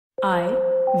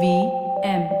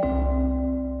IVM.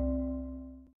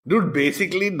 Dude,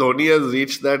 basically, Dhoni has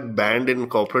reached that band in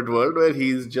corporate world where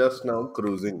he's just now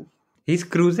cruising. He's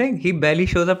cruising. He barely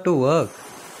shows up to work.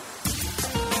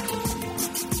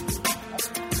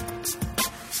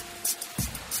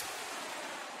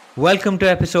 Welcome to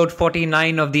episode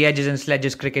 49 of the Edges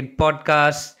Sledges cricket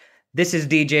podcast. This is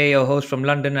DJ, your host from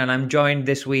London, and I'm joined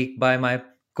this week by my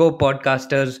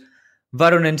co-podcasters,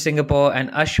 Varun in Singapore and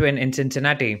Ashwin in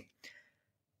Cincinnati.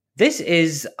 This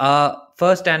is our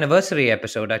first anniversary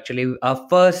episode, actually. Our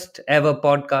first ever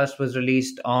podcast was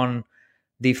released on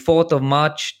the 4th of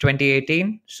March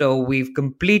 2018. So we've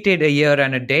completed a year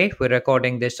and a day. We're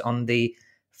recording this on the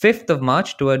 5th of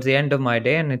March, towards the end of my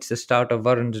day, and it's the start of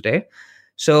Varun's day.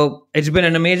 So it's been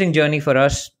an amazing journey for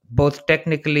us, both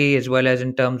technically as well as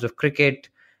in terms of cricket,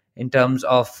 in terms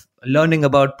of learning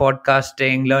about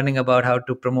podcasting, learning about how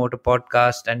to promote a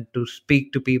podcast and to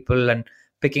speak to people and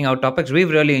picking out topics. We've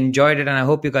really enjoyed it, and I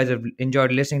hope you guys have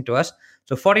enjoyed listening to us.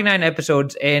 So 49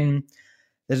 episodes in.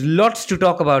 There's lots to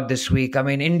talk about this week. I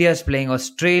mean, India's playing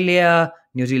Australia,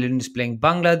 New Zealand is playing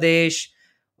Bangladesh,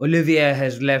 Olivier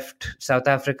has left South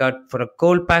Africa for a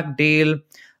coal-pack deal,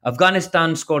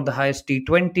 Afghanistan scored the highest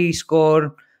T20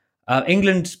 score,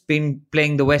 England's been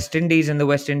playing the West Indies in the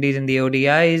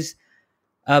ODIs.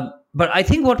 But I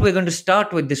think what we're going to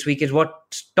start with this week is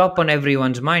what's top on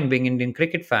everyone's mind, being Indian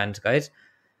cricket fans, guys.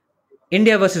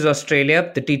 India versus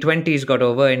Australia, the T20s got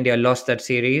over. India lost that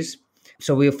series.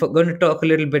 So we're going to talk a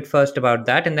little bit first about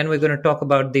that, and then we're going to talk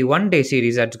about the one-day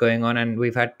series that's going on, and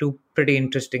we've had two pretty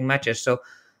interesting matches. So,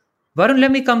 Varun,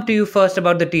 let me come to you first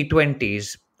about the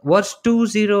T20s. Was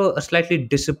 2-0 a slightly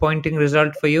disappointing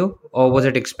result for you, or was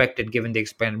it expected given the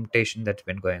experimentation that's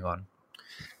been going on?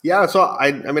 Yeah, so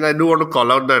I do want to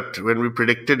call out that when we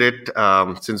predicted it,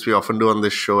 since we often do on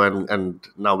this show, and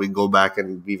now we go back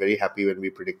and be very happy when we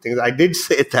predict things, I did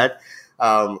say that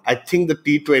I think the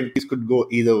T20s could go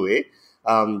either way.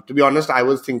 To be honest, I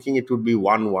was thinking it would be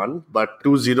 1-1, but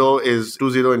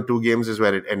 2-0 in two games is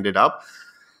where it ended up.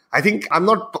 I think I'm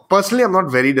not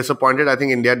very disappointed. I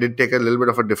think India did take a little bit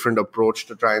of a different approach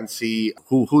to try and see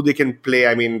who they can play.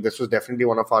 I mean, this was definitely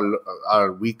one of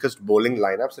our weakest bowling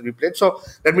lineups that we played. So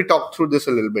let me talk through this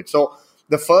a little bit. So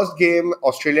the first game,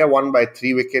 Australia won by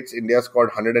 3 wickets. India scored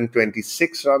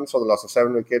 126 runs for the loss of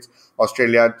 7 wickets.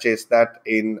 Australia chased that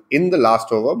in the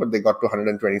last over, but they got to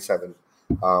 127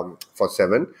 for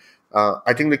 7.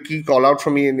 I think the key call out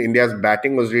for me in India's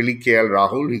batting was really KL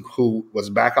Rahul, who was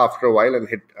back after a while and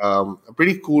hit a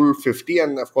pretty cool 50.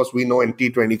 And of course, we know in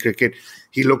T20 cricket,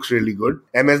 he looks really good.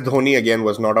 MS Dhoni again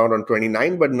was not out on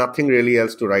 29, but nothing really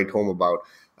else to write home about.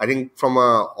 I think from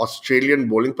an Australian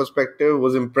bowling perspective,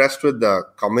 was impressed with the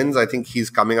Cummins. I think he's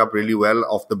coming up really well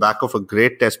off the back of a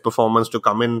great test performance to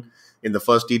come in the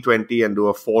first T20 and do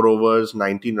a 4 overs,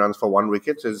 19 runs for 1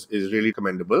 wicket is really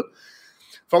commendable.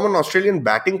 From an Australian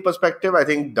batting perspective, I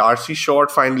think Darcy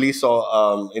Short finally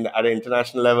saw, at an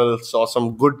international level, saw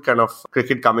some good kind of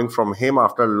cricket coming from him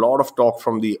after a lot of talk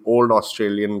from the old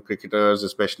Australian cricketers,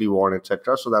 especially Warren,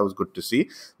 etc. So that was good to see.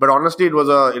 But honestly, it was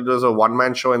a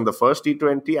one-man show in the first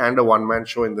T20 and a one-man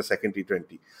show in the second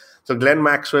T20. So Glenn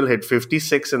Maxwell hit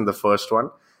 56 in the first one.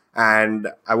 And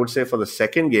I would say for the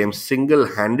second game,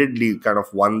 single-handedly kind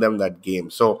of won them that game.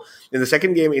 So in the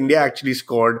second game, India actually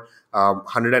scored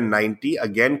 190.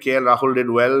 Again, KL Rahul did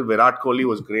well. Virat Kohli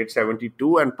was great,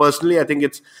 72. And personally, I think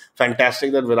it's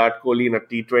fantastic that Virat Kohli in a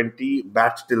T20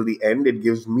 bats till the end. It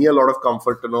gives me a lot of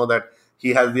comfort to know that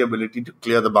he has the ability to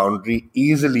clear the boundary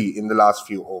easily in the last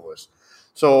few overs.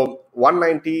 So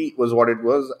 190 was what it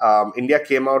was. India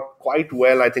came out quite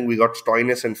well. I think we got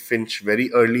Stoinis and Finch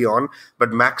very early on,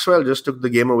 but Maxwell just took the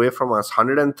game away from us.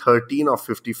 113 of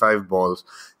 55 balls.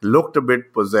 Looked a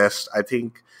bit possessed. I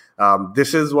think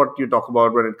this is what you talk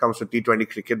about when it comes to T20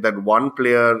 cricket, that one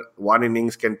player, one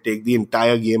innings can take the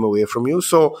entire game away from you.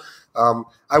 So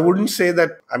I wouldn't say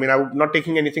that, I'm not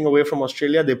taking anything away from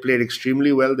Australia. They played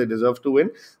extremely well. They deserve to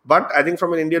win. But I think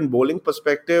from an Indian bowling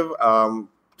perspective,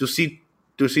 to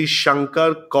see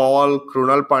Shankar, Kaul,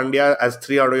 Krunal Pandya as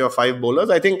 3 out of your 5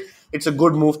 bowlers, I think it's a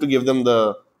good move to give them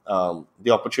the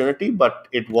opportunity, but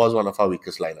it was one of our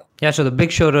weakest lineup. Yeah, so the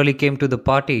big show really came to the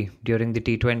party during the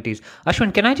T20s.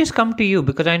 Ashwin, can I just come to you?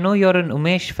 Because I know you're an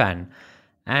Umesh fan,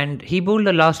 and he bowled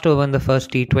the last over in the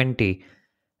first T20,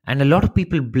 and a lot of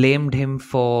people blamed him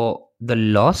for the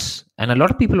loss, and a lot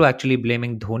of people were actually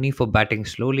blaming Dhoni for batting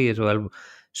slowly as well.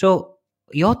 So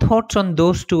your thoughts on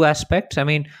those two aspects? I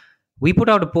mean, we put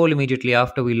out a poll immediately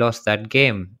after we lost that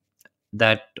game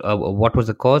that what was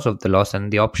the cause of the loss,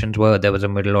 and the options were there was a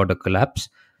middle order collapse,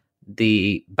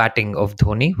 the batting of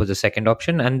Dhoni was the second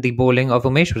option, and the bowling of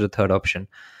Umesh was the third option.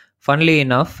 Funnily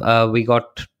enough, we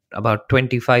got about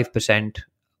 25%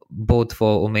 both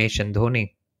for Umesh and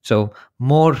Dhoni. So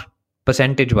more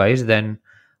percentage-wise than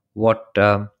what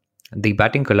the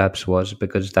batting collapse was,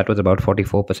 because that was about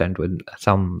 44% with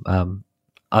some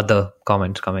other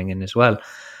comments coming in as well.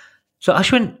 So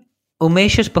Ashwin,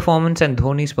 Umesh's performance and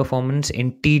Dhoni's performance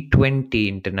in T20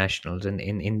 internationals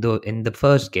in the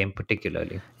first game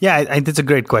particularly. Yeah, it's a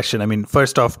great question. I mean,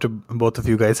 first off, to both of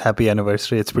you guys, happy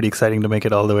anniversary. It's pretty exciting to make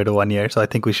it all the way to 1 year. So I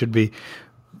think we should be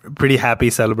pretty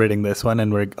happy celebrating this one.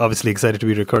 And we're obviously excited to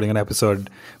be recording an episode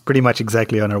pretty much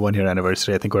exactly on our 1 year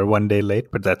anniversary. I think we're 1 day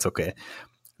late, but that's okay.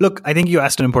 Look, I think you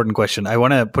asked an important question. I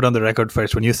want to put on the record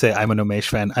first, when you say I'm an Umesh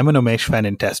fan, I'm an Umesh fan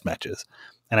in test matches.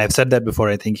 And I've said that before.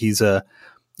 I think he's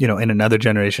in another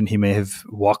generation, he may have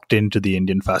walked into the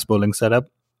Indian fast bowling setup,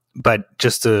 but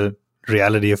just the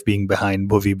reality of being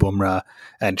behind Bhuvi, Bumrah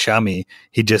and Shami,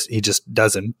 he just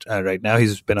doesn't right now.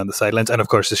 He's been on the sidelines, and of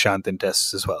course Ishant in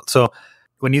tests as well. So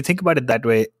when you think about it that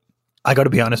way, I got to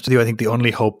be honest with you, I think the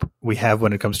only hope we have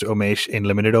when it comes to Umesh in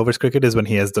limited overs cricket is when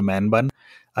he has the man bun.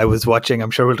 I was watching,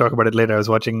 I'm sure we'll talk about it later, I was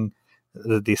watching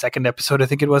the second episode, I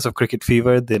think it was, of Cricket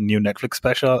Fever, the new Netflix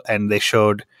special, and they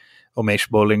showed Umesh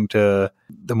bowling to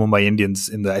the Mumbai Indians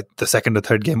in the second or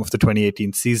third game of the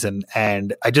 2018 season.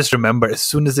 And I just remember, as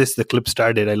soon as the clip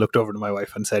started, I looked over to my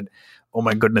wife and said, oh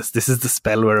my goodness, this is the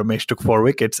spell where Umesh took 4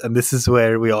 wickets. And this is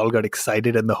where we all got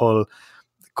excited, and the whole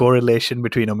correlation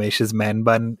between Umesh's man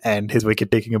bun and his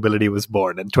wicket-taking ability was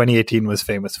born. And 2018 was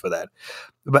famous for that.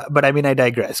 But I mean, I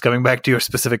digress. Coming back to your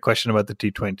specific question about the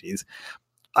T20s,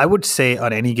 I would say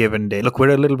on any given day, look, we're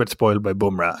a little bit spoiled by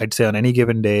Bumrah. I'd say on any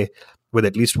given day, with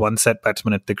at least one set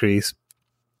batsman at the crease,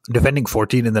 defending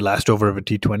 14 in the last over of a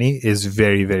T20 is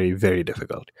very, very, very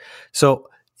difficult. So,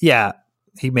 yeah,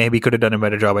 he maybe could have done a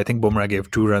better job. I think Bumrah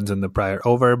gave 2 runs in the prior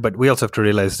over, but we also have to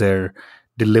realize they're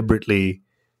deliberately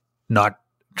not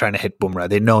trying to hit Bumrah.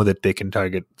 They know that they can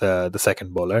target the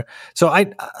second bowler. So I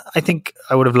think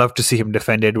I would have loved to see him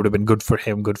defend it. It would have been good for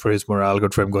him, good for his morale,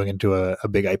 good for him going into a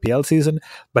big IPL season.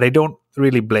 But I don't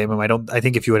really blame him. I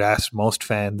think if you had asked most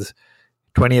fans,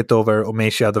 20th over,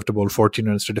 Umesh Yadav to bowl 14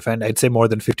 runs to defend, I'd say more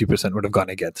than 50% would have gone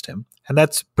against him. And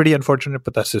that's pretty unfortunate,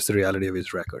 but that's just the reality of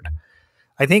his record.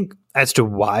 I think as to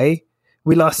why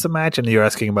we lost the match, and you're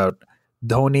asking about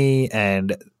Dhoni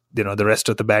and the rest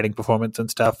of the batting performance and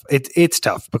stuff, it's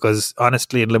tough because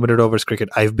honestly, in limited overs cricket,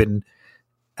 I've been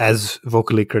as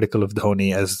vocally critical of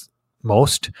Dhoni as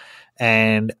most.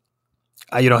 And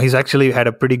he's actually had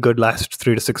a pretty good last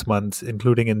 3 to 6 months,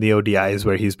 including in the ODIs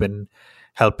where he's been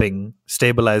helping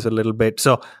stabilize a little bit.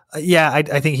 So I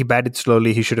think he batted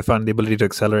slowly. He should have found the ability to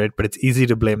accelerate, but it's easy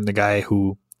to blame the guy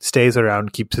who stays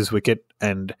around, keeps his wicket,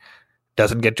 and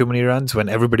doesn't get too many runs when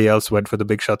everybody else went for the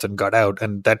big shots and got out,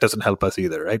 and that doesn't help us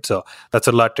either, right? So that's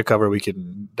a lot to cover. We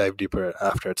can dive deeper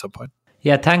after at some point.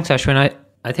 Yeah, thanks, Ashwin.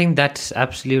 I think that's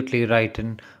absolutely right,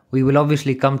 and we will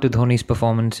obviously come to Dhoni's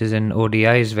performances in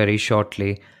ODIs very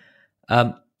shortly.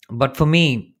 But for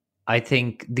me, I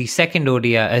think the second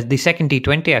ODI, the second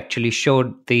T20 actually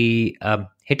showed the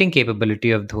hitting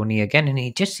capability of Dhoni again, and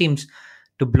he just seems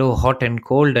to blow hot and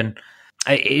cold, and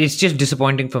it's just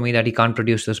disappointing for me that he can't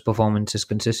produce those performances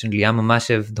consistently. I'm a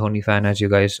massive Dhoni fan, as you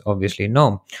guys obviously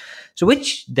know. So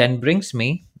which then brings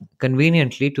me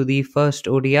conveniently to the first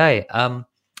ODI.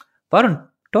 Varun,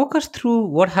 talk us through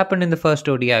what happened in the first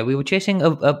ODI. We were chasing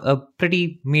a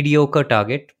pretty mediocre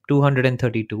target,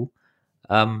 232.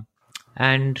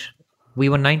 And we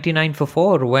were 99 for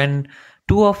 4 when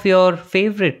 2 of your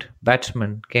favorite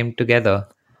batsmen came together.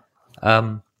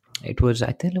 It was,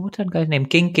 I think, what's that guy's name?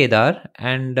 King Kedar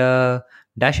and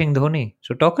Dashing Dhoni.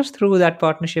 So talk us through that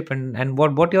partnership and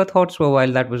what your thoughts were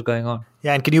while that was going on.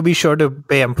 Yeah, and can you be sure to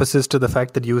pay emphasis to the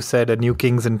fact that you said a new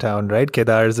king's in town, right?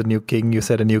 Kedar is a new king. You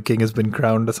said a new king has been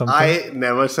crowned or something. I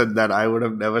never said that. I would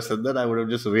have never said that. I would have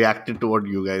just reacted to what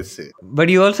you guys say. But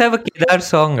you also have a Kedar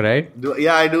song, right?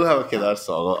 Yeah, I do have a Kedar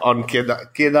song on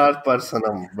Kedar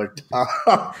Parsanam. But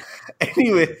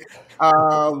anyway,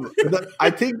 I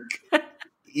think...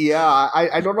 Yeah,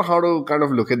 I don't know how to kind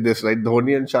of look at this, right?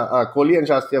 Dhoni and Kohli and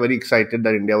Shastri are very excited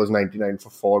that India was 99 for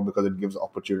 4 because it gives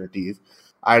opportunities.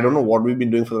 I don't know what we've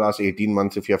been doing for the last 18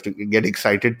 months if you have to get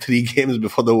excited 3 games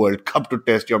before the World Cup to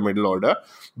test your middle order.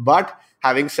 But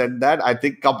having said that, I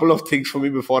think a couple of things for me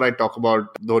before I talk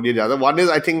about Dhoni and Jadhav. One is,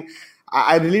 I think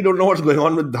I really don't know what's going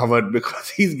on with Dhawan because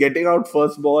he's getting out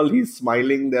first ball, he's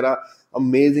smiling. There are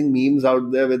amazing memes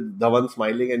out there with Dhawan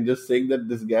smiling and just saying that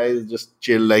this guy is just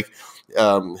chill. Like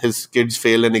his kids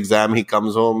fail an exam, he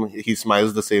comes home, he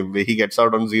smiles the same way. He gets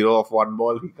out on 0 of 1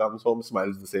 ball, he comes home,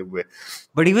 smiles the same way.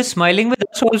 But he was smiling with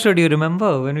us also. Do you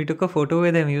remember when we took a photo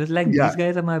with him? He was like, "These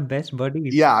guys are my best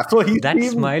buddies." Yeah, so that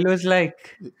smile was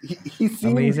like he seems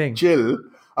amazing. chill.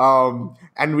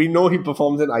 And we know he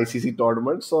performs in ICC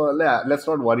tournaments, so yeah, let's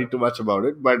not worry too much about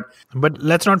it. But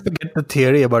let's not forget the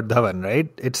theory about Dhawan, right?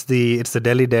 It's the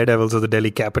Delhi Daredevils or the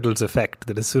Delhi Capitals effect,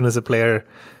 that as soon as a player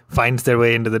finds their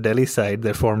way into the Delhi side,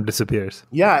 their form disappears.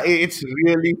 Yeah, it's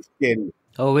really scary.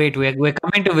 Oh wait, we're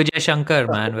coming to Vijay Shankar,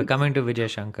 man. We're coming to Vijay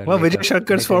Shankar. Well, Vijay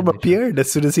Shankar's form appeared as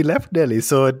soon as he left Delhi,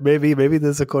 so maybe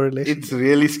there's a correlation. It's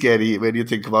really scary when you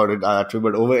think about it, actually.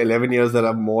 But over 11 years, there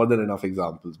are more than enough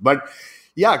examples. But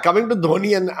yeah, coming to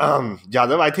Dhoni and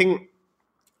Jadhav, I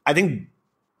think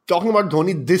talking about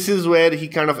Dhoni, this is where he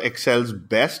kind of excels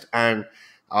best, and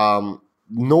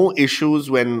no issues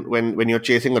when you're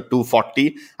chasing a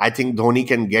 240. I think Dhoni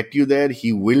can get you there.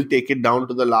 He will take it down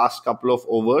to the last couple of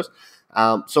overs.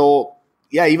 So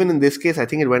yeah, even in this case, I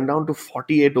think it went down to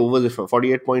 48 overs,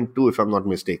 48.2 if I'm not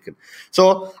mistaken.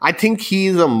 So I think he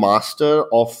is a master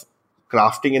of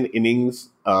crafting an innings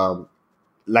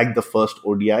like the first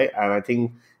ODI, and I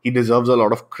think he deserves a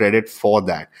lot of credit for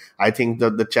that. I think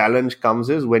that the challenge comes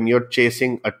is when you're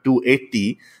chasing a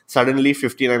 280, suddenly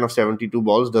 59 of 72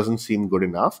 balls doesn't seem good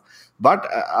enough. But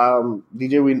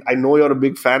DJ, I know you're a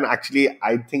big fan. Actually,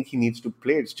 I think he needs to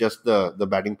play. It's just the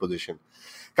batting position.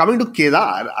 Coming to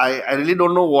Kedar, I really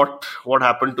don't know what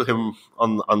happened to him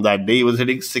on that day. He was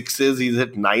hitting sixes. He's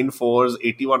hit 9 fours,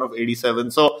 81 of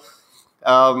 87. So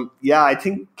yeah, I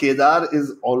think Kedar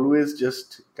is always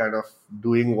just kind of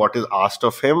doing what is asked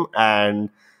of him, and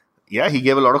yeah, he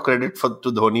gave a lot of credit to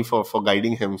Dhoni for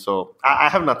guiding him. So I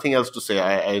have nothing else to say.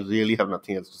 I really have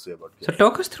nothing else to say about Kedar. So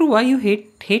talk us through why you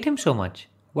hate him so much.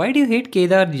 Why do you hate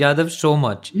Kedar Jadhav so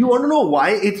much? You want to know why?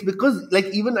 It's because, like,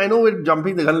 even I know we're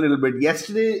jumping the gun a little bit.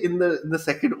 Yesterday in the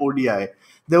second ODI,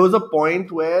 there was a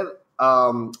point where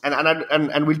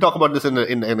and we'll talk about this in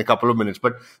a couple of minutes.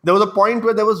 But there was a point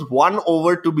where there was 1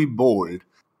 over to be bowled,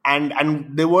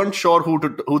 and they weren't sure who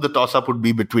the toss up would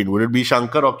be between. Would it be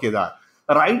Shankar or Kedar?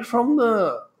 Right from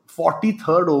the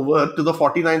 43rd over to the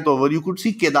 49th over, you could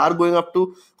see Kedar going up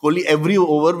to Kohli every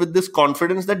over with this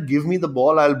confidence that give me the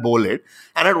ball, I'll bowl it.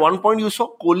 And at one point, you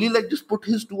saw Kohli like just put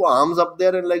his 2 arms up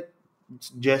there and like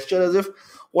gesture as if,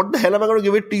 what the hell am I going to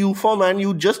give it to you for, man?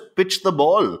 You just pitched the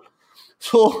ball.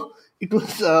 So it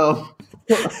was so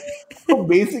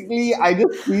basically, I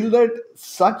just feel that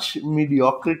such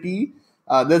mediocrity,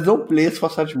 there's no place for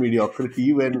such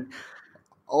mediocrity when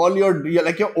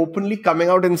you're openly coming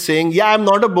out and saying, yeah, I'm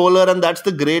not a bowler and that's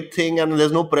the great thing and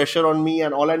there's no pressure on me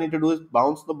and all I need to do is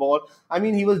bounce the ball. I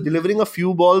mean, he was delivering a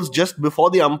few balls just before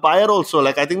the umpire also.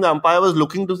 Like, I think the umpire was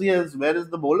looking to see where is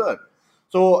the bowler.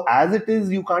 So as it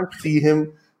is, you can't see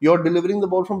him. You're delivering the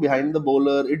ball from behind the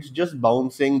bowler. It's just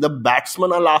bouncing. The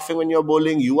batsmen are laughing when you're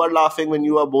bowling. You are laughing when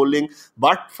you are bowling.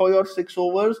 But for your 6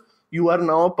 overs, you are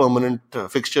now a permanent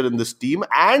fixture in this team.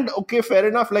 And okay, fair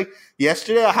enough. Like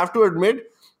yesterday, I have to admit,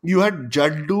 you had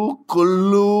Jaddu,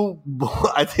 Kullu,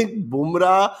 I think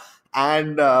Bumrah,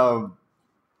 and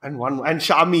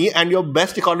Shami, and your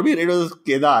best economy rate was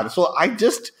Kedar. So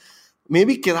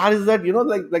maybe Kedar is that,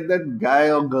 like that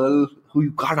guy or girl who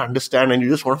you can't understand and you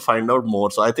just want to find out more.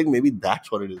 So I think maybe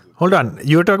that's what it is. Hold on.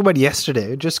 You were talking about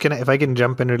yesterday. If I can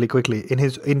jump in really quickly. In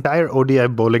his entire ODI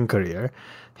bowling career,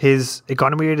 his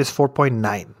economy rate is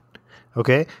 4.9.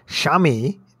 Okay.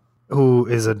 Shami, who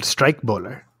is a strike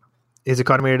bowler, his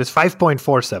economy rate is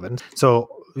 5.47. So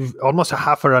almost a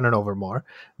half a run and over more.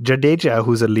 Jadeja,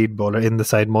 who's a lead bowler in the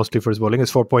side mostly for his bowling,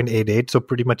 is 4.88. So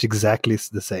pretty much exactly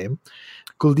the same.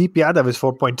 Kuldeep Yadav is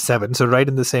 4.7, so right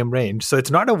in the same range. So it's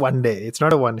not a one day. It's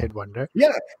not a one-hit wonder.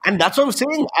 Yeah, and that's what I'm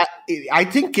saying. I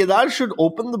think Kedar should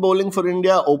open the bowling for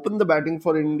India, open the batting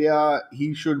for India.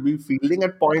 He should be fielding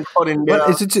at point for India.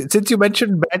 Well, since you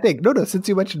mentioned batting, since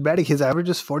you mentioned batting, his average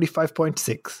is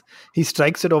 45.6. He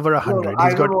strikes it over 100.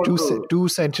 He's got two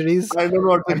centuries and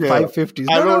 550s.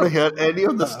 I don't want to hear any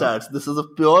of the stats. This is a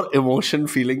pure emotion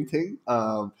feeling thing.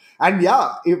 And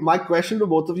yeah, my question to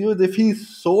both of you is, if he's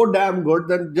so damn good,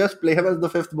 then just play him as the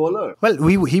 5th bowler. Well,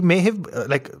 he may have,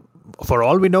 for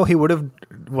all we know, he would have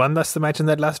won us the match in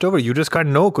that last over. You just can't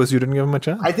know because you didn't give him a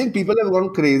chance. I think people have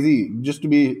gone crazy, just to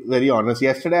be very honest.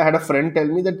 Yesterday, I had a friend tell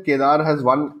me that Kedar has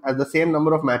won at the same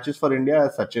number of matches for India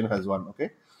as Sachin has won.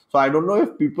 Okay, so I don't know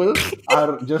if people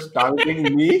are just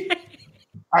targeting me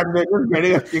and they're just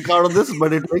getting a kick out of this,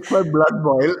 but it makes my blood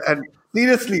boil. And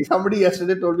Seriously, somebody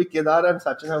yesterday told me Kedar and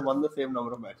Sachin have won the same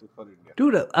number of matches for India.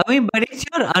 Dude, I mean, but it's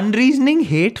your unreasoning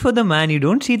hate for the man. You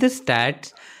don't see the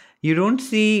stats. You don't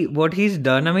see what he's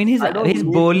done. I mean, his I don't need to see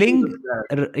bowling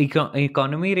the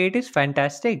economy rate is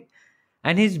fantastic.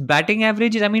 And his batting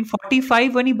average is, I mean,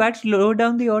 45 when he bats low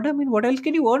down the order. I mean, what else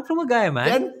can you want from a guy, man?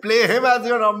 Then play him as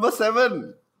your number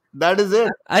 7. That is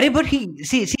it. But he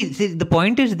see, the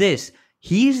point is this: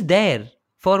 he's there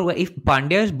for if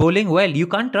Pandya is bowling well, you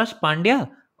can't trust Pandya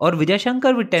or Vijay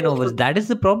Shankar with 10 overs. That is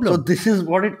the problem. So this is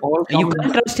what it all comes You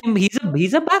can't trust him.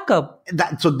 He's a backup.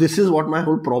 So this is what my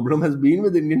whole problem has been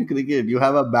with Indian cricket. You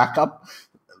have a backup.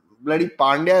 Bloody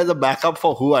Pandya is a backup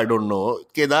for who? I don't know.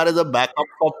 Kedar is a backup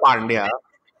for Pandya.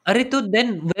 So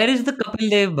then where is the Kapil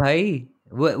Dev, bhai?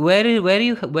 Where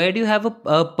do you have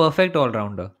a perfect all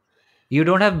rounder? You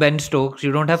don't have Ben Stokes.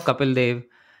 You don't have Kapil Dev.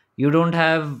 You don't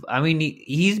have. I mean,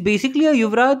 he's basically a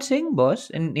Yuvraj Singh, boss.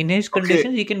 In his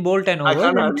conditions, he can bowl 10 I overs, can't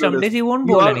and handle some this. days he won't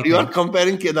bowl anything. You are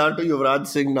comparing Kedar to Yuvraj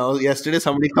Singh now. Yesterday,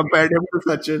 somebody compared him to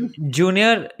Sachin.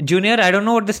 Junior, I don't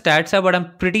know what the stats are, but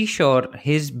I'm pretty sure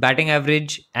his batting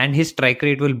average and his strike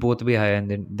rate will both be higher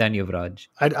than Yuvraj.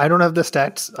 I don't have the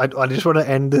stats. I just want to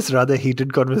end this rather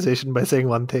heated conversation by saying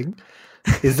one thing.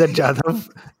 Is that Jadhav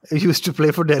used to play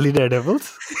for Delhi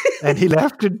Daredevils and he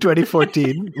left in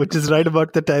 2014, which is right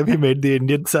about the time he made the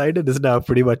Indian side and is now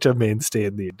pretty much a mainstay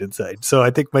in the Indian side. So I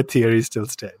think my theory still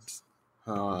stands.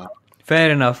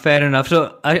 Fair enough.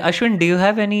 So Ashwin, do you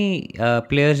have any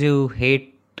players you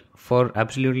hate for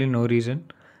absolutely no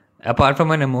reason? Apart from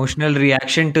an emotional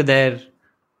reaction to their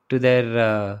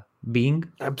being?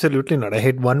 Absolutely not. I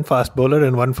hate one fast bowler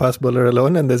and one fast bowler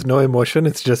alone, and there's no emotion.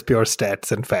 It's just pure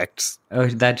stats and facts. Oh,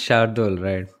 that's Shardul,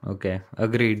 right? Okay,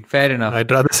 agreed. Fair enough.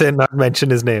 I'd rather say not mention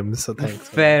his name, so thanks.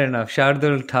 Fair enough.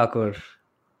 Shardul Thakur.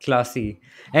 Classy.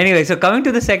 Anyway, so coming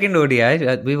to the second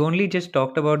ODI, we've only just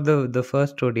talked about the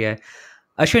first ODI.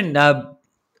 Ashwin,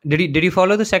 did you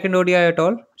follow the second ODI at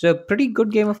all? It's a pretty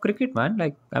good game of cricket,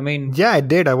 man. Yeah, I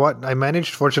did. I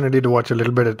managed, fortunately, to watch a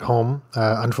little bit at home.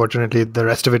 Unfortunately, the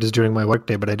rest of it is during my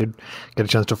workday, but I did get a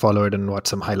chance to follow it and watch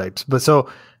some highlights. But so,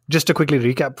 just to quickly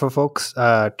recap for folks,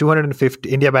 250.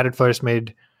 India batted first,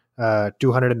 made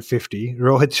 250.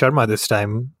 Rohit Sharma this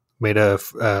time made a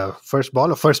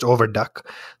first over duck.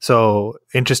 So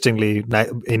interestingly,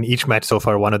 in each match so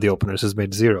far, one of the openers has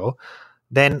made 0.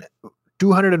 Then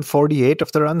 248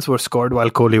 of the runs were scored while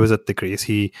Kohli was at the crease.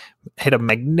 He hit a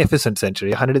magnificent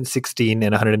century, 116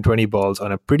 and 120 balls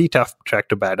on a pretty tough track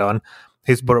to bat on.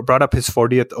 He's brought up his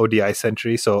 40th ODI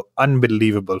century, so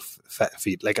unbelievable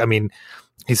feat.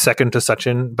 He's second to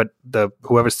Sachin, but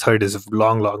whoever's third is a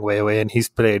long, long way away, and he's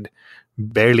played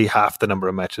barely half the number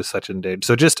of matches Sachin did.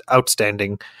 So just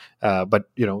outstanding. But,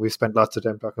 we spent lots of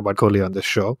time talking about Kohli on this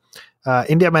show.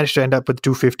 India managed to end up with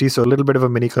 250, so a little bit of a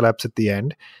mini collapse at the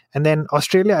end. And then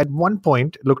Australia at one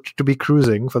point looked to be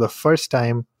cruising. For the first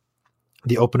time,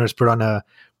 the openers put on a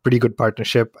pretty good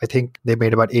partnership. I think they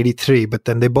made about 83, but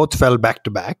then they both fell back to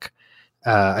back.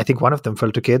 I think one of them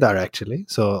fell to Kedar, actually.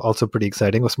 So also pretty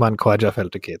exciting. Usman Khwaja fell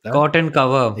to Kedar. Caught and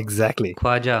cover. Exactly.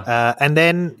 Khwaja. And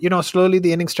then, slowly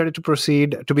the innings started to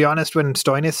proceed. To be honest, when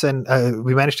Stoinis and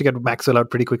we managed to get Maxwell out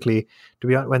pretty quickly. To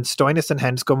be honest, when Stoinis and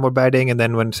Hanscom were batting, and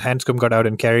then when Hanscom got out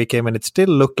and Carey came, and it still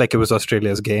looked like it was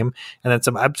Australia's game. And then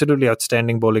some absolutely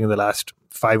outstanding bowling in the last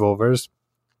 5 overs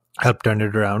helped turn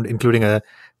it around, including a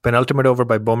penultimate over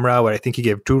by Bumrah, where I think he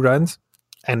gave 2 runs.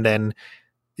 And then,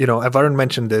 Varun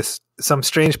mentioned this, some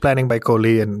strange planning by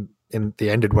Kohli, and in the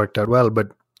end it worked out well, but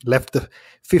left the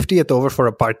 50th over for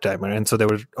a part-timer. And so they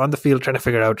were on the field trying to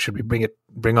figure out, should we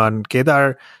bring on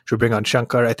Kedar? Should we bring on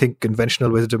Shankar? I think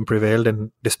conventional wisdom prevailed.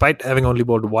 And despite having only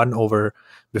bowled 1 over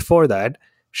before that,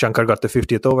 Shankar got the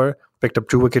 50th over, picked up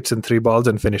 2 wickets in 3 balls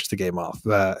and finished the game off.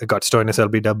 Got Stoinis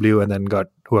LBW and then got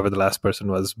whoever the last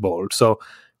person was bowled. So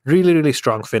really, really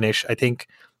strong finish. I think,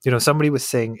 somebody was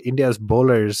saying India's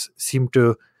bowlers seem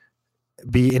to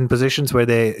be in positions where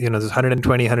they, there's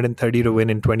 120, 130 to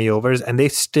win in 20 overs, and they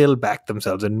still back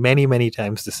themselves. And many, many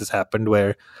times this has happened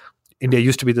where India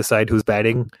used to be the side whose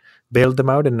batting bailed them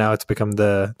out, and now it's become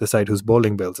the side whose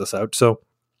bowling bails us out. So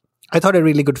I thought a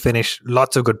really good finish,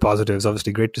 lots of good positives.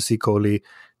 Obviously, great to see Kohli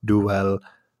do well.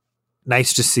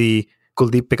 Nice to see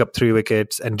Kuldeep pick up 3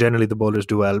 wickets, and generally the bowlers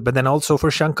do well. But then also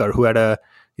for Shankar, who had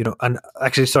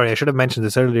actually, sorry, I should have mentioned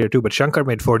this earlier too, but Shankar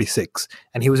made 46,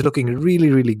 and he was looking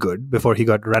really, really good before he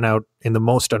got run out in the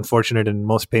most unfortunate and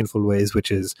most painful ways,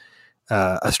 which is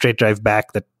a straight drive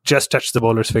back that just touched the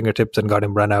bowler's fingertips and got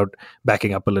him run out,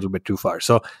 backing up a little bit too far.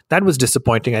 So that was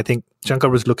disappointing. I think Shankar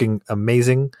was looking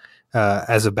amazing.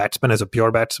 as a batsman, as a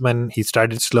pure batsman. He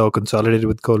started slow, consolidated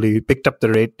with Kohli, picked up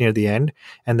the rate near the end,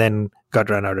 and then got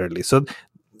run out early. So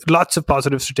lots of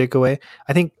positives to take away.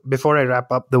 I think before I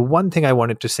wrap up, the one thing I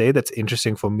wanted to say that's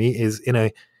interesting for me is in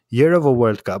a year of a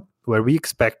World Cup where we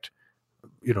expect,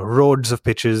 roads of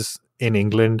pitches in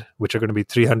England, which are going to be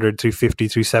 300, 350,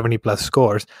 370 plus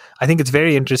scores. I think it's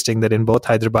very interesting that in both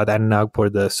Hyderabad and Nagpur,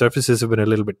 the surfaces have been a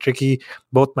little bit tricky.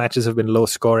 Both matches have been low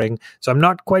scoring. So I'm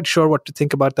not quite sure what to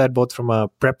think about that, both from a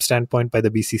prep standpoint by the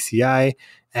BCCI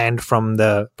and from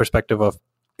the perspective of,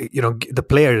 the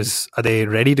players. Are they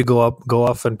ready to go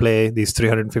off and play these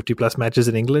 350 plus matches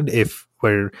in England if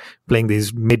we're playing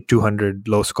these mid 200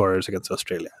 low scorers against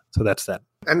Australia? So that's that.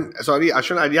 And sorry,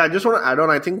 Ashwin, I just want to add on.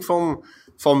 I think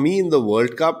for me in the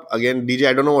World Cup, again, DJ,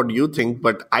 I don't know what you think,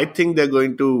 but I think they're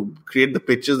going to create the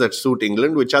pitches that suit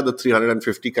England, which are the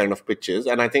 350 kind of pitches.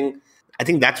 And I think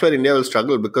that's where India will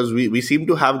struggle, because we seem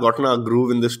to have gotten our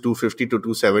groove in this 250 to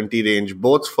 270 range,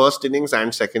 both first innings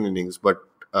and second innings. But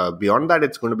beyond that,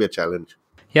 it's going to be a challenge.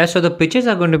 Yeah, so the pitches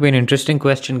are going to be an interesting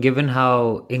question given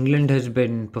how England has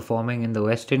been performing in the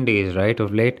West Indies, right,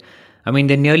 of late. I mean,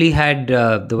 they nearly had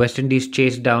the West Indies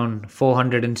chased down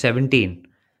 417,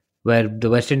 where the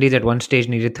West Indies at one stage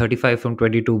needed 35 from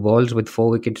 22 balls with 4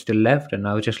 wickets still left. And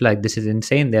I was just like, this is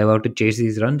insane. They're about to chase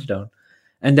these runs down.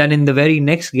 And then in the very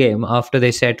next game, after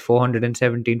they set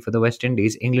 417 for the West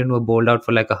Indies, England were bowled out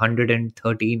for like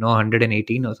 113 or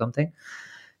 118 or something.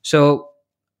 So,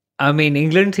 I mean,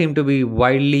 England seemed to be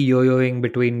wildly yo-yoing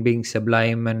between being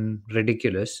sublime and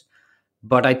ridiculous.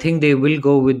 But I think they will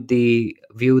go with the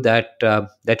view that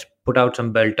let's put out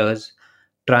some belters,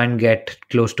 try and get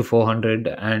close to 400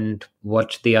 and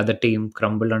watch the other team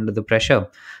crumble under the pressure.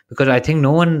 Because I think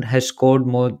no one has scored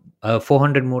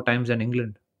 400 more times than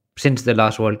England since the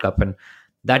last World Cup. And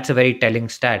that's a very telling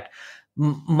stat.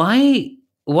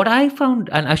 What I found,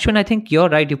 and Ashwin, I think you're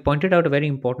right. You pointed out a very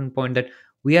important point that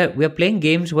we are playing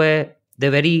games where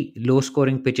they're very low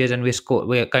scoring pitches and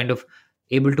we're kind of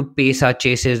able to pace our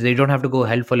chases. They don't have to go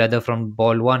hell for leather from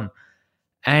ball one.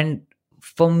 And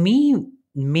for me,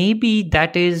 maybe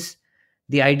that is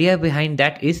the idea behind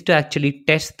that, is to actually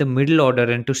test the middle order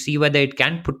and to see whether it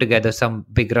can put together some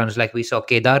big runs like we saw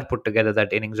Kedar put together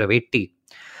that innings of 80.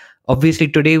 Obviously,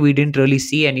 today we didn't really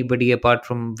see anybody apart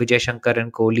from Vijay Shankar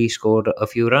and Kohli score a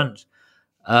few runs.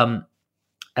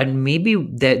 And maybe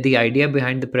the idea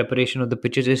behind the preparation of the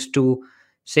pitches is to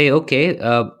say, okay,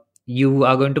 you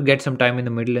are going to get some time in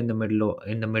the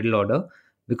middle order,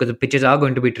 because the pitches are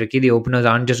going to be tricky. The openers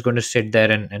aren't just going to sit there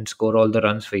and score all the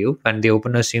runs for you. And the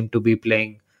openers seem to be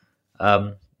playing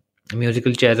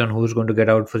musical chairs on who's going to get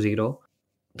out for zero.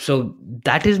 So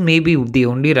that is maybe the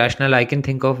only rationale I can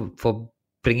think of for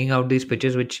bringing out these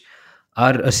pitches, which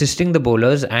are assisting the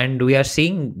bowlers. And we are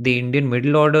seeing the Indian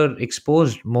middle order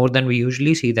exposed more than we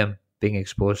usually see them being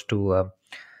exposed to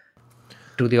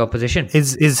the opposition.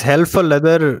 Is hell for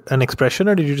leather an expression,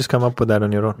 or did you just come up with that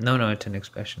on your own? No, it's an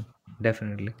expression.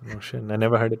 Definitely. Oh shit, I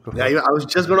never heard it before. Yeah, I was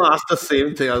just going to ask the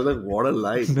same thing. I was like, what a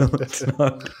lie. No, it's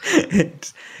not.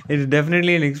 It's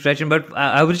definitely an expression. But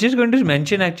I was just going to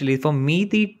mention, actually, for me,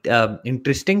 the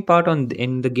interesting part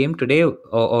in the game today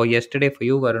or yesterday for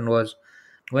you, Varun, was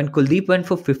when Kuldeep went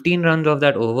for 15 runs off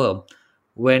that over.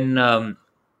 When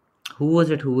who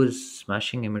was it who was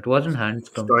smashing him? It wasn't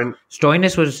Handstrom.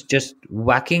 Stoinis was just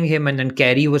whacking him, and then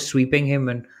Carey was sweeping him,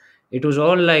 and it was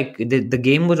all like the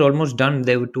game was almost done.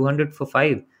 They were 200 for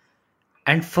 5.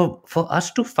 And for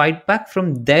us to fight back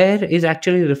from there is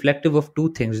actually reflective of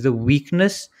two things: the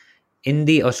weakness in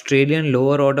the Australian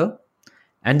lower order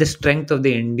and the strength of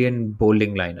the Indian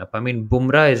bowling lineup. I mean,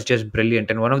 Bumrah is just brilliant.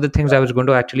 And one of the things I was going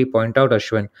to actually point out,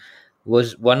 Ashwin,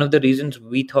 was one of the reasons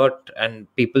we thought and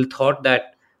people thought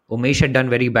that Umesh had done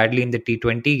very badly in the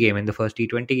T20 game, in the first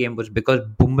T20 game, was because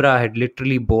Bumrah had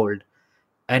literally bowled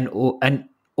an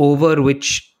over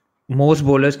which most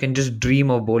bowlers can just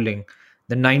dream of bowling.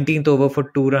 The 19th over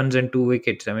for 2 runs and 2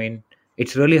 wickets. I mean,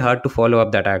 it's really hard to follow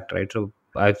up that act, right? So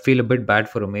I feel a bit bad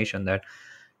for Umesh on that.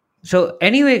 So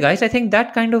anyway, guys, I think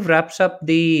that kind of wraps up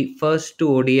the first 2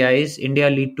 ODIs. India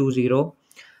lead 2-0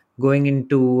 going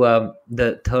into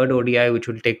the third ODI, which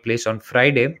will take place on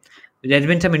Friday. There's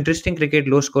been some interesting cricket,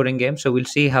 low-scoring games, so we'll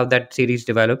see how that series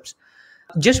develops.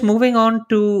 Just moving on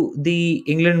to the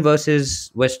England versus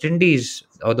West Indies,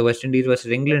 or the West Indies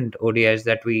versus England ODIs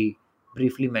that we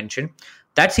briefly mentioned.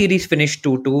 That series finished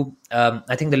 2-2.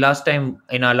 I think the last time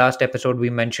in our last episode,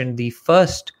 we mentioned the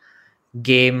first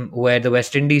game where the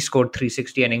West Indies scored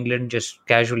 360 and England just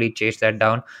casually chased that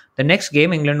down. The next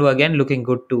game, England were again looking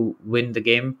good to win the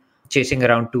game, chasing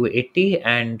around 280,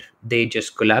 and they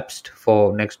just collapsed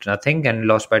for next to nothing and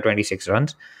lost by 26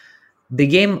 runs. The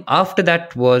game after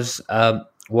that was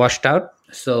washed out,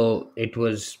 so it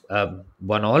was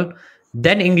 1-1.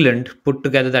 Then England put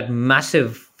together that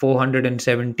massive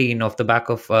 417 off the back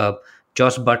of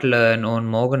Joss Butler and Owen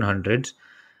Morgan hundreds.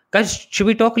 Guys, should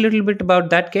we talk a little bit about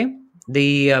that game?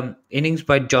 The innings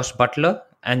by Joss Butler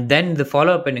and then the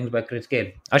follow-up innings by Chris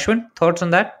Gayle. Ashwin, thoughts on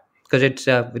that? Because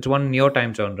it's one in your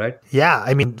time zone, right? Yeah,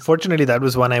 I mean, fortunately, that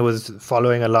was one I was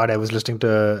following a lot. I was listening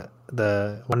to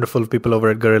the wonderful people over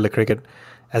at Guerrilla Cricket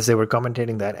as they were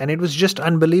commentating that, and it was just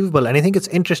unbelievable. And I think it's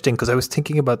interesting because I was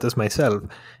thinking about this myself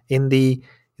in the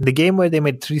game where they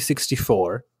made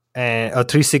 364 or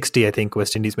 360. I think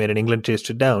West Indies made and England chased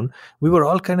it down. We were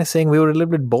all kind of saying we were a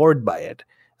little bit bored by it.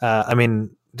 I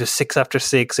mean, just six after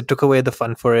six, it took away the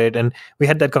fun for it. And we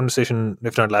had that conversation,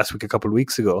 if not last week, a couple of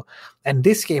weeks ago. And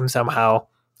this game somehow,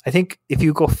 I think if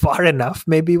you go far enough,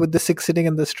 maybe with the six hitting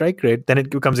and the strike rate, then it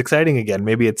becomes exciting again.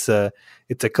 Maybe it's a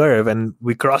curve, and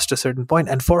we crossed a certain point.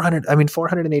 And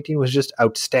 418 was just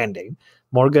outstanding.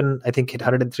 Morgan, I think, hit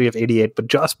 103 of 88, but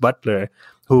Joss Butler,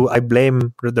 who I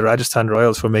blame the Rajasthan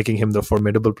Royals for making him the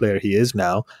formidable player he is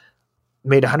now,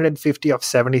 made 150 of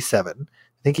 77.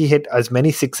 I think he hit as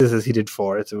many sixes as he did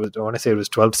fours. I want to say it was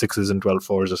 12 sixes and 12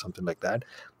 fours or something like that.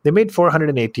 They made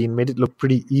 418, made it look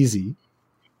pretty easy.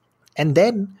 And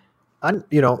then,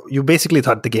 you basically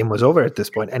thought the game was over at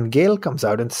this point. And Gayle comes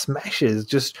out and smashes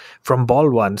just from ball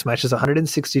one, smashes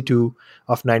 162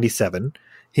 of 97.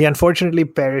 He unfortunately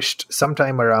perished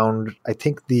sometime around, I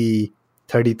think, the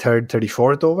 33rd,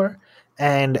 34th over.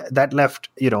 And that left,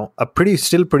 a pretty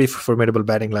formidable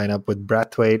batting lineup with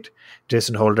Brathwaite,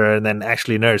 Jason Holder, and then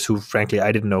Ashley Nurse, who frankly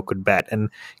I didn't know could bat, and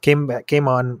came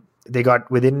on. They got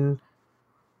within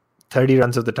 30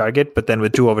 runs of the target, but then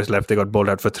with 2 overs left, they got bowled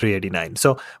out for 389.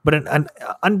 So, but an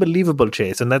unbelievable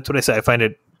chase, and that's what I say. I find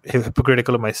it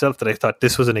hypocritical of myself that I thought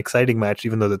this was an exciting match,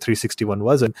 even though the 361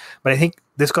 wasn't. But I think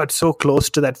this got so close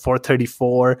to that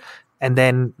 434. And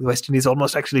then West Indies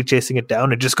almost actually chasing it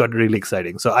down. It just got really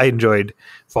exciting. So I enjoyed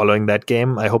following that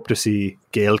game. I hope to see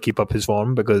Gayle keep up his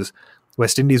form because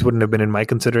West Indies wouldn't have been in my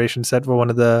consideration set for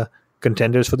one of the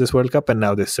contenders for this World Cup, and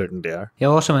now they certainly are. Yeah,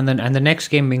 awesome. And the next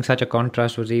game being such a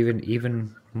contrast was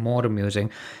even more amusing.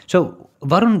 So,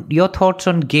 Varun, your thoughts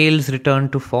on Gayle's return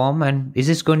to form, and is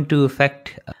this going to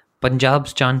affect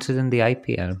Punjab's chances in the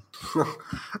IPL?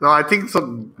 No, I think so.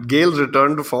 Gayle's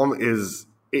return to form is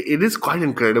quite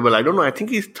incredible. I don't know. I think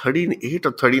he's 38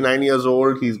 or 39 years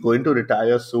old. He's going to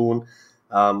retire soon.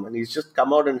 And he's just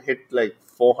come out and hit like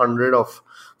 400 of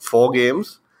 4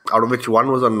 games, out of which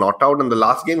 1 was a not out. And the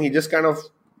last game, he just kind of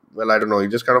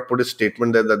put his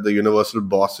statement there that the universal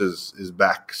boss is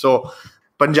back. So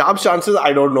Punjab's chances,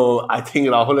 I don't know. I think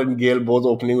Rahul and Gayle both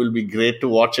opening will be great to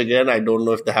watch again. I don't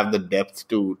know if they have the depth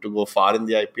to go far in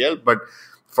the IPL, but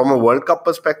from a World Cup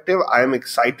perspective, I am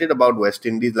excited about West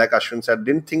Indies. Like Ashwin said,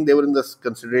 didn't think they were in the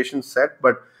consideration set,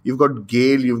 but you've got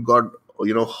Gayle, you've got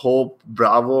Hope,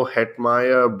 Bravo,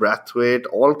 Hetmeyer, Brathwaite,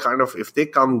 all kind of, if they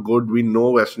come good, we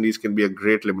know West Indies can be a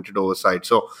great limited over side.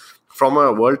 So from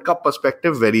a World Cup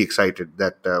perspective, very excited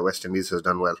that West Indies has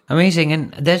done well. Amazing.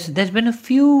 And there's been a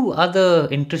few other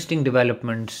interesting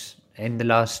developments in the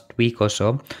last week or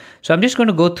so. So I'm just going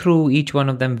to go through each one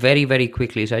of them very, very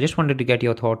quickly. So I just wanted to get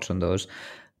your thoughts on those.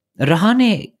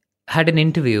 Rahane had an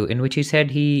interview in which he said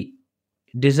he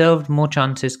deserved more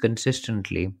chances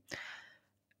consistently.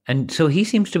 And so he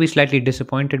seems to be slightly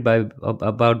disappointed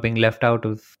about being left out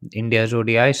of India's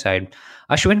ODI side.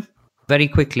 Ashwin, very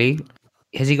quickly,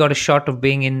 has he got a shot of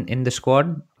being in the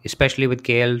squad, especially with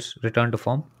KL's return to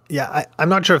form? Yeah, I'm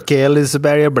not sure if KL is a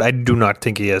barrier, but I do not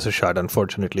think he has a shot,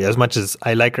 unfortunately. As much as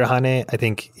I like Rahane, I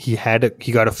think he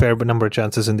got a fair number of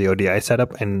chances in the ODI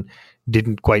setup and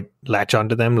didn't quite latch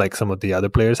onto them like some of the other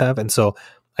players have. And so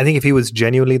I think if he was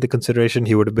genuinely the consideration,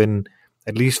 he would have been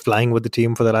at least flying with the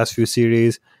team for the last few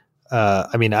series.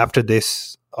 After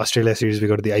this Australia series, we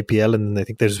go to the IPL, and I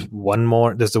think there's one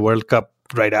more. There's the World Cup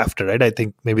right after, right? I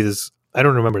think maybe I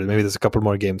don't remember. Maybe there's a couple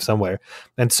more games somewhere.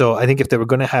 And so I think if they were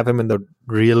going to have him in the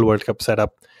real World Cup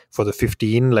setup for the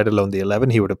 15, let alone the 11,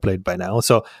 he would have played by now.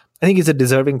 So I think he's a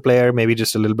deserving player, maybe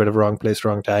just a little bit of wrong place,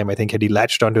 wrong time. I think had he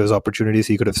latched onto his opportunities,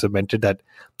 he could have cemented that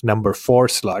number 4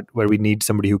 slot where we need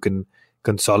somebody who can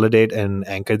consolidate and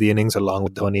anchor the innings along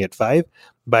with Dhoni at 5.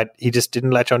 But he just didn't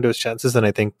latch onto his chances, and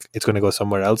I think it's going to go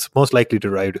somewhere else, most likely to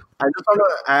Rayudu. I just want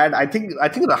to add, I think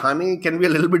Rahane can be a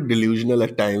little bit delusional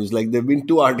at times. Like there have been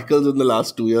 2 articles in the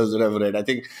last 2 years that I've read. I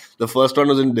think the first one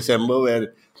was in December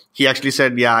where he actually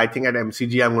said, yeah, I think at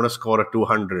MCG I'm going to score a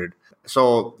 200.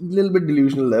 So a little bit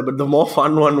delusional there. But the more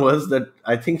fun one was that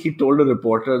I think he told a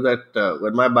reporter that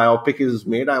when my biopic is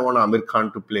made, I want Amir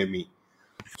Khan to play me.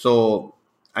 So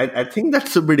I think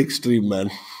that's a bit extreme, man.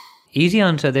 Easy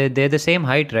answer. They're the same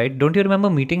height, right? Don't you remember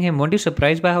meeting him? Weren't you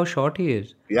surprised by how short he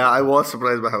is? Yeah, I was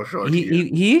surprised by how short he is.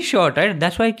 He is short, right?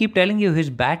 That's why I keep telling you his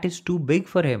bat is too big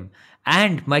for him.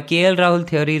 And my KL Rahul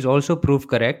theory is also proved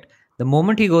correct. The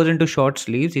moment he goes into short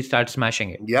sleeves, he starts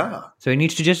smashing it. Yeah. So he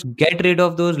needs to just get rid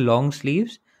of those long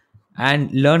sleeves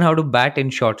and learn how to bat in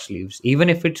short sleeves, even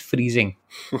if it's freezing.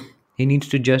 He needs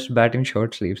to just bat in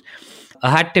short sleeves. A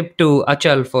hat tip to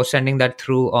Achal for sending that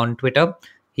through on Twitter.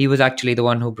 He was actually the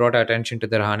one who brought our attention to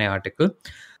the Rahane article.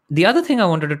 The other thing I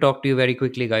wanted to talk to you very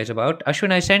quickly, guys, about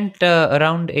Ashwin, I sent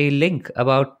around a link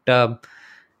about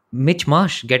Mitch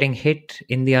Marsh getting hit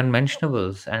in the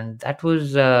unmentionables, and that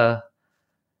was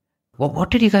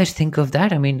what did you guys think of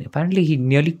that? I mean, apparently he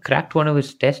nearly cracked one of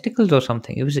his testicles or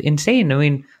something. It was insane. I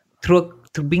mean, through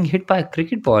being hit by a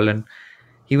cricket ball, and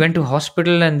he went to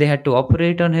hospital and they had to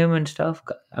operate on him and stuff.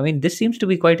 I mean, this seems to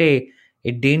be quite a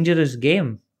dangerous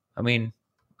game. I mean,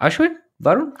 Ashwin,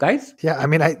 Varun, guys. Yeah, I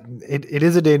mean, it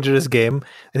is a dangerous game.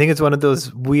 I think it's one of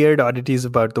those weird oddities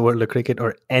about the world of cricket,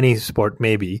 or any sport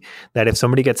maybe, that if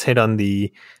somebody gets hit on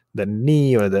the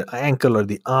knee or the ankle or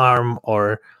the arm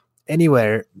or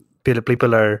anywhere,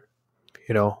 people are,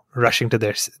 rushing to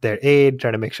their aid,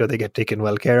 trying to make sure they get taken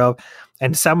well care of.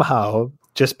 And somehow,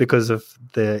 just because of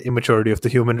the immaturity of the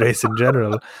human race in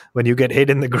general, when you get hit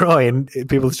in the groin,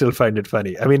 people still find it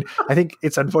funny. I mean, I think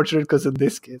it's unfortunate because in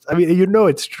this case, I mean,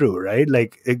 it's true, right?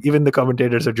 Like, even the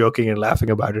commentators are joking and laughing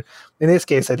about it. In this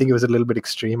case, I think it was a little bit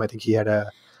extreme. I think he had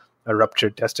a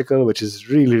ruptured testicle, which is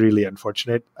really, really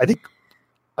unfortunate.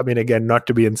 I mean, again, not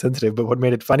to be insensitive, but what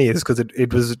made it funny is because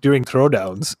it was during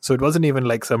throwdowns. So it wasn't even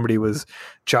like somebody was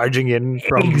charging in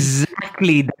from...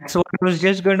 Exactly. That's what I was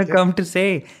just going to come to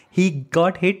say. He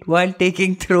got hit while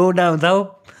taking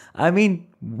throwdowns. I mean,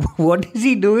 what is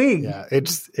he doing? Yeah, it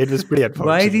was pretty unfortunate.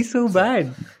 Why is he so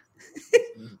bad?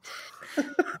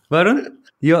 Varun,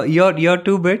 your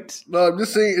 2 bits? No, I'm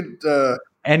just saying it...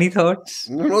 Any thoughts?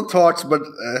 No thoughts, but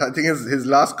I think his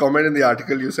last comment in the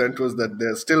article you sent was that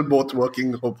they're still both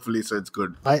working, hopefully, so it's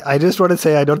good. I just want to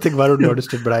say, I don't think Varun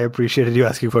noticed it, but I appreciated you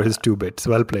asking for his 2 bits.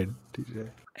 Well played, TJ.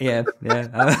 Yeah.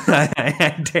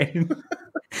 I did.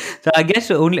 So I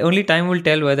guess only time will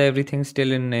tell whether everything's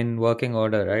still in working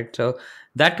order, right? So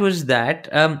that was that.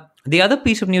 The other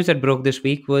piece of news that broke this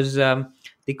week was the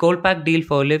Kolpak deal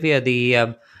for Olivia,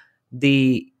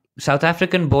 the South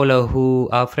African bowler who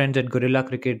our friends at Gorilla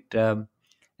Cricket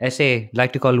SA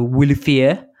like to call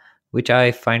Wilfier, which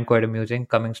I find quite amusing,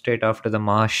 coming straight after the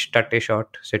Marsh Tate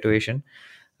shot situation.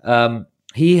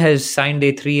 He has signed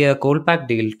a 3-year Kolpak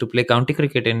deal to play county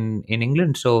cricket in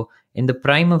England. So in the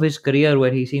prime of his career,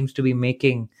 where he seems to be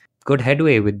making good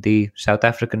headway with the South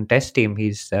African Test team,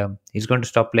 he's going to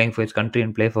stop playing for his country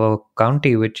and play for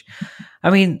county, which, I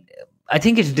mean, I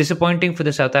think it's disappointing for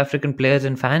the South African players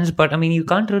and fans, but I mean, you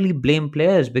can't really blame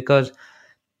players because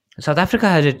South Africa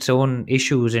has its own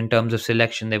issues in terms of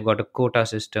selection. They've got a quota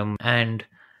system, and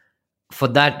for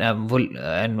that,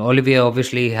 and Olivier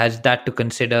obviously has that to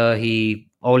consider. He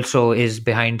also is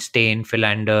behind Steyn,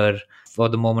 Philander, for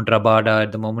the moment, Rabada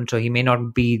at the moment, so he may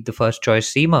not be the first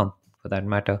choice seamer for that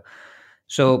matter.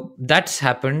 So that's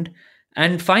happened.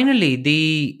 And finally,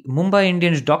 the Mumbai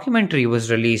Indians documentary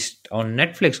was released on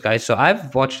Netflix, guys. So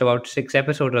I've watched about 6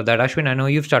 episodes of that. Ashwin, I know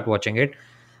you've started watching it.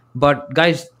 But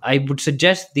guys, I would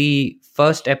suggest the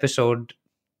first episode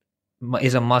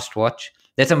is a must watch.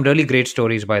 There's some really great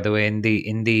stories, by the way, in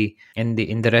the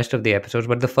rest of the episodes.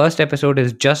 But the first episode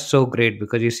is just so great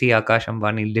because you see Akash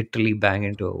Ambani literally bang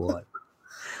into a wall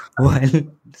while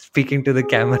speaking to the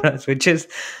cameras, which is...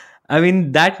 I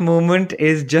mean, that moment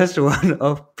is just one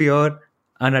of pure,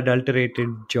 unadulterated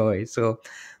joy. So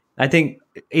I think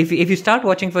if you start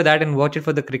watching for that and watch it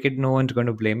for the cricket, no one's going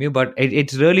to blame you. But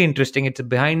it's really interesting. It's a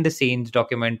behind-the-scenes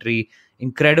documentary,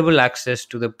 incredible access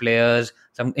to the players,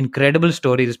 some incredible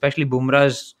stories, especially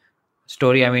Bumrah's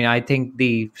story. I mean, I think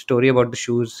the story about the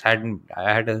shoes I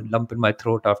had a lump in my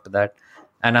throat after that.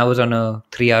 And I was on a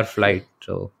 3-hour flight.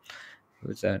 So it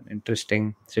was an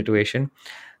interesting situation.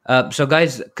 So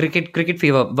guys, cricket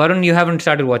fever. Varun, you haven't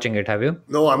started watching it, have you?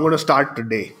 No, I'm going to start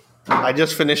today. I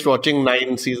just finished watching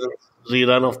 9 seasons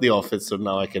rerun of The Office, so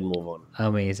now I can move on.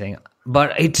 Amazing.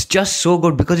 But it's just so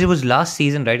good because it was last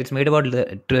season, right? It's made about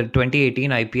the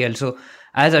 2018 IPL. So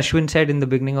as Ashwin said in the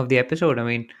beginning of the episode, I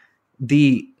mean,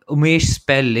 the Umesh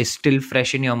spell is still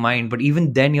fresh in your mind, but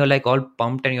even then you're like all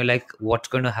pumped and you're like, what's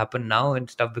going to happen now and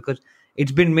stuff, because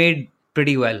it's been made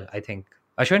pretty well, I think.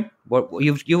 Ashwin,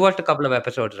 you watched a couple of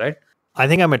episodes, right? I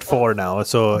think I'm at 4 now,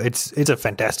 so it's a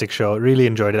fantastic show. Really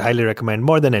enjoyed it. Highly recommend.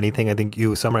 More than anything, I think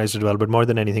you summarized it well, but more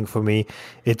than anything for me,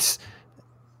 it's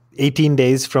 18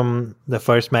 days from the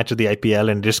first match of the IPL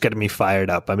and just getting me fired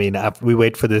up. I mean, we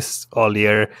wait for this all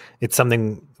year. It's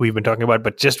something we've been talking about,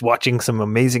 but just watching some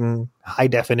amazing high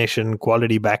definition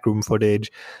quality backroom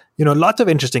footage, lots of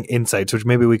interesting insights, which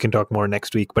maybe we can talk more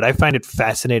next week. But I find it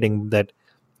fascinating that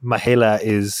Mahela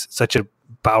is such a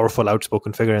powerful,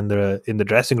 outspoken figure in the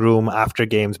dressing room, after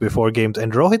games, before games,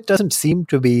 and Rohit doesn't seem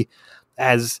to be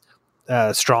as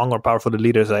strong or powerful a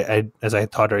leader as I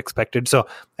thought or expected. So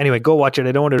anyway, go watch it.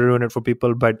 I don't want to ruin it for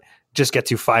people, but just gets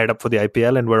you fired up for the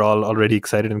IPL, and we're all already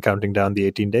excited and counting down the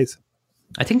 18 days.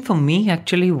 I think for me,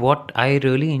 actually, what I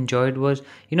really enjoyed was,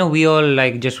 we all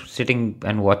like just sitting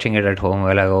and watching it at home.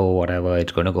 We're like, oh, whatever,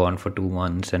 it's going to go on for 2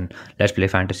 months and let's play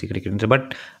fantasy cricket.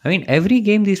 But I mean, every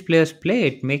game these players play,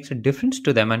 it makes a difference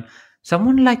to them. And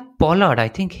someone like Pollard, I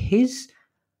think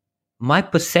my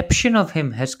perception of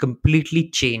him has completely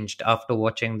changed after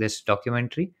watching this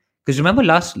documentary. Because remember,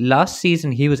 last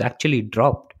season, he was actually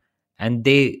dropped. And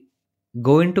they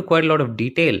go into quite a lot of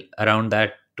detail around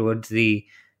that towards the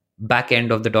back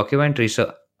end of the documentary.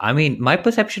 So I mean, my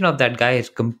perception of that guy has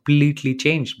completely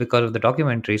changed because of the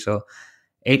documentary. So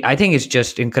I think it's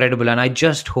just incredible, and I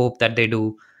just hope that they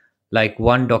do like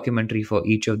one documentary for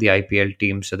each of the IPL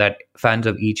teams, so that fans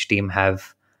of each team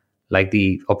have like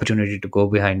the opportunity to go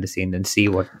behind the scenes and see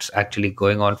what's actually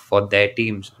going on for their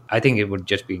teams. I think it would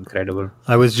just be incredible.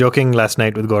 I was joking last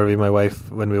night with Gauravi, my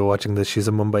wife, when we were watching this. She's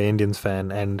a Mumbai Indians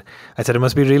fan, and I said it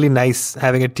must be really nice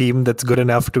having a team that's good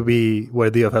enough to be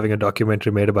worthy of having a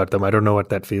documentary made about them. I don't know what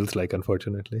that feels like,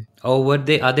 unfortunately. Oh, are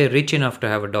they rich enough to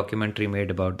have a documentary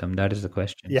made about them? That is the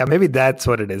question. Yeah, maybe that's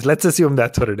what it is. Let's assume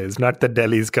that's what it is. Not that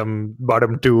Delhi's come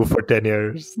bottom 2 for 10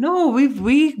 years. No, we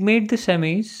made the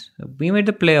semis. We made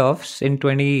the playoffs in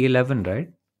 2011, right?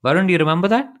 Varun, do you remember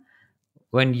that?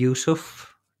 When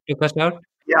Yusuf took us out?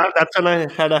 Yeah, that's when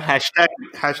I had a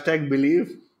hashtag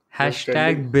believe.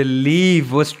 Hashtag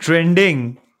believe was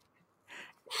trending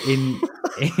in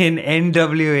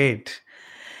NW8.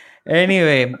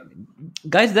 Anyway,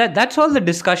 guys, that's all the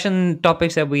discussion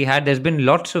topics that we had. There's been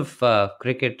lots of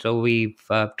cricket, so we've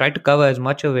tried to cover as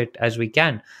much of it as we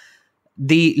can.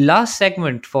 The last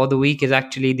segment for the week is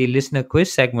actually the listener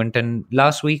quiz segment. And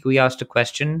last week we asked a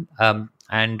question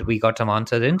and we got some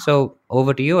answers in. So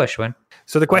over to you, Ashwin.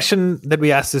 So the question that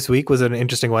we asked this week was an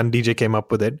interesting one. DJ came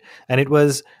up with it. And it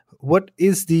was, what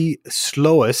is the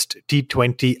slowest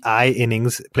T20I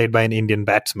innings played by an Indian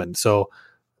batsman? So,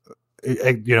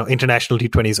 international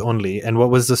T20s only. And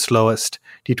what was the slowest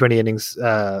T20 innings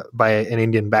by an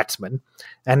Indian batsman?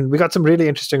 And we got some really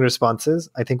interesting responses.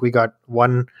 I think we got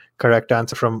one correct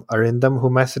answer from Arindam, who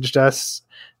messaged us.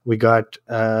 We got,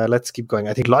 let's keep going.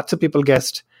 I think lots of people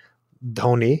guessed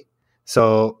Dhoni.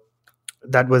 So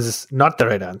that was not the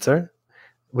right answer.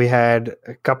 We had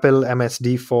Kapil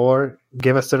MSD4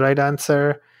 give us the right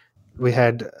answer. We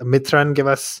had Mithran give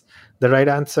us the right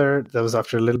answer. That was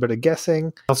after a little bit of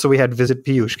guessing. Also, we had Visit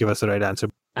Piyush give us the right answer.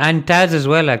 And Taz as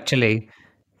well, actually.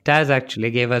 Taz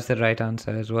actually gave us the right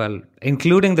answer as well,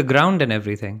 including the ground and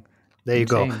everything. There you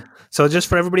go. So just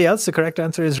for everybody else, the correct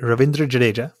answer is Ravindra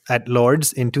Jadeja at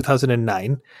Lord's in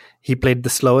 2009. He played the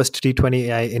slowest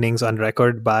T20I innings on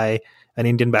record by an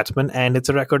Indian batsman, and it's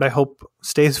a record I hope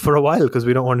stays for a while because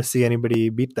we don't want to see anybody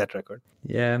beat that record.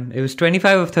 Yeah, it was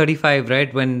 25 of 35,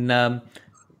 right? When there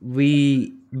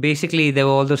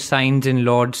were all those signs in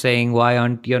Lords saying, why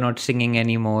aren't you not singing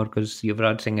anymore? Because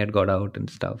Yuvraj Singh had got out and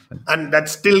stuff. And that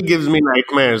still gives me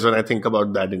nightmares when I think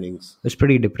about that innings. It was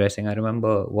pretty depressing. I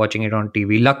remember watching it on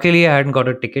TV. Luckily, I hadn't got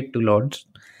a ticket to Lords.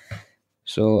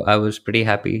 So I was pretty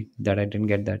happy that I didn't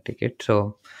get that ticket.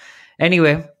 So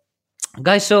anyway,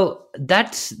 guys, so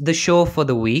that's the show for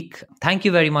the week. Thank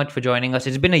you very much for joining us.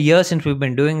 It's been a year since we've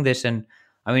been doing this. And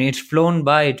I mean, it's flown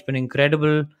by. It's been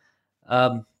incredible.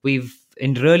 We've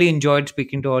really enjoyed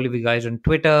speaking to all of you guys on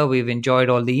Twitter. We've enjoyed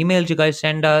all the emails you guys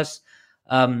send us.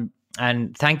 And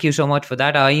thank you so much for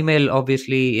that. Our email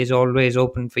obviously is always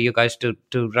open for you guys to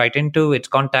write into. It's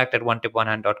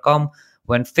contact@onetiponehand.com.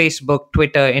 We're on Facebook,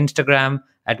 Twitter, Instagram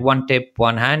at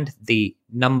onetiponehand. The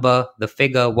number, the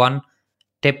figure 1,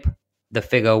 tip, the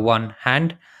figure 1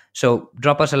 hand. So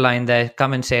drop us a line there.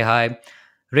 Come and say hi.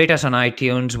 Rate us on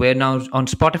iTunes. We're now on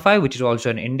Spotify, which is also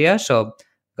in India. So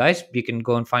guys, you can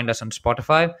go and find us on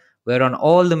Spotify. We're on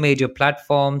all the major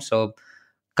platforms. So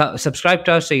subscribe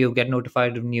to us so you get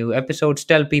notified of new episodes.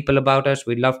 Tell people about us.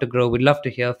 We'd love to grow. We'd love to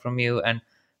hear from you. And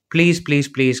please, please,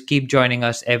 please keep joining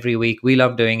us every week. We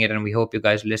love doing it, and we hope you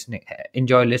guys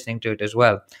enjoy listening to it as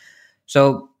well.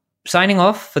 So signing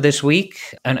off for this week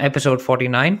on episode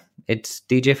 49, it's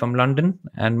DJ from London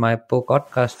and my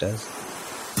co-podcasters.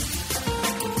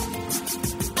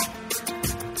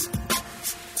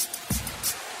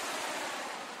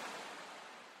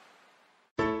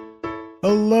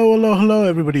 Hello,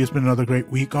 everybody. It's been another great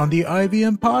week on the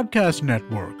IVM Podcast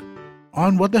Network.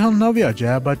 On What the Hell Navya,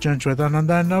 Jaya Bachchan,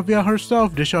 Shwetananda and Navya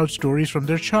herself dish out stories from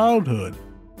their childhood.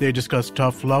 They discuss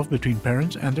tough love between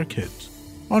parents and their kids.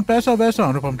 On Paisa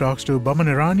Vaisa, Anupam talks to Baman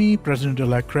Irani,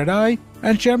 President-elect Kredai,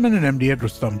 and Chairman and MD at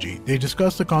Rustamji. They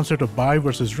discuss the concept of buy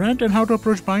versus rent and how to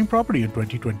approach buying property in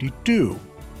 2022.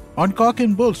 On Cock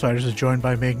and Bull, Cyrus is joined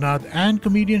by Meghnad and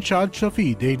comedian Shad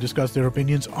Shafi. They discuss their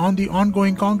opinions on the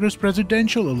ongoing Congress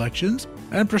presidential elections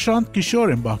and Prashant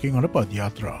Kishore embarking on a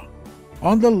Padyatra.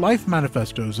 On the Life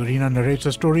Manifesto, Zarina narrates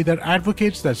a story that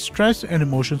advocates that stress and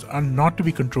emotions are not to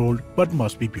be controlled but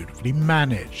must be beautifully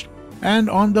managed. And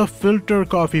on the Filter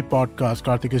Coffee podcast,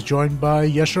 Karthik is joined by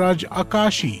Yashraj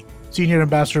Akashi, Senior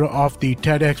Ambassador of the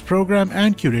TEDx program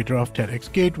and Curator of TEDx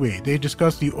Gateway. They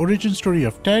discuss the origin story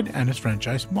of TED and his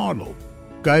franchise model.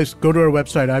 Guys, go to our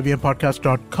website,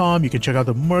 ivmpodcast.com. You can check out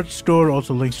the merch store,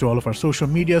 also links to all of our social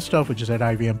media stuff, which is at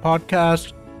IVM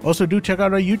Podcast. Also, do check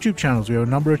out our YouTube channels. We have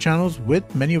a number of channels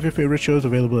with many of your favorite shows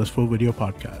available as full video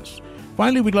podcasts.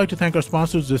 Finally, we'd like to thank our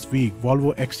sponsors this week,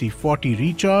 Volvo XC40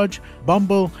 Recharge,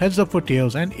 Bumble, Heads Up for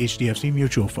Tails, and HDFC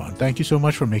Mutual Fund. Thank you so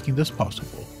much for making this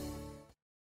possible.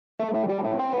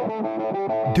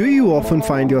 Do you often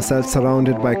find yourself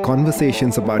surrounded by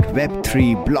conversations about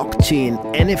Web3, blockchain,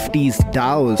 NFTs,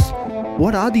 DAOs?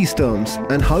 What are these terms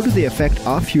and how do they affect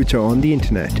our future on the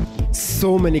internet?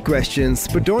 So many questions,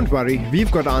 but don't worry,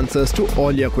 we've got answers to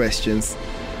all your questions.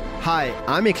 Hi,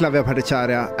 I'm Eklavya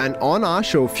Bhattacharya, and on our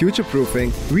show Future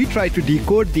Proofing, we try to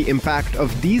decode the impact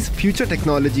of these future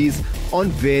technologies on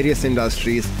various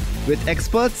industries with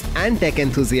experts and tech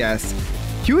enthusiasts.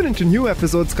 Tune into new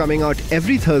episodes coming out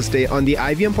every Thursday on the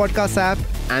IVM Podcast app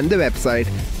and the website,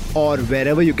 or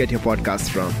wherever you get your podcasts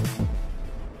from.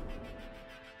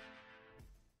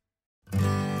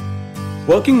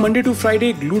 Working Monday to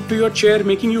Friday glued to your chair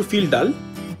making you feel dull?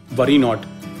 Worry not.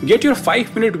 Get your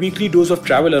 5-minute weekly dose of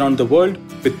travel around the world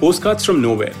with postcards from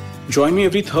nowhere. Join me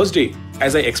every Thursday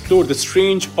as I explore the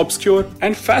strange, obscure,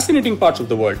 and fascinating parts of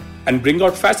the world and bring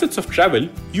out facets of travel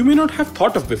you may not have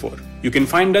thought of before. You can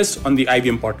find us on the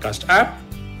IVM Podcast app,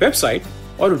 website,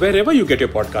 or wherever you get your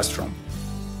podcast from.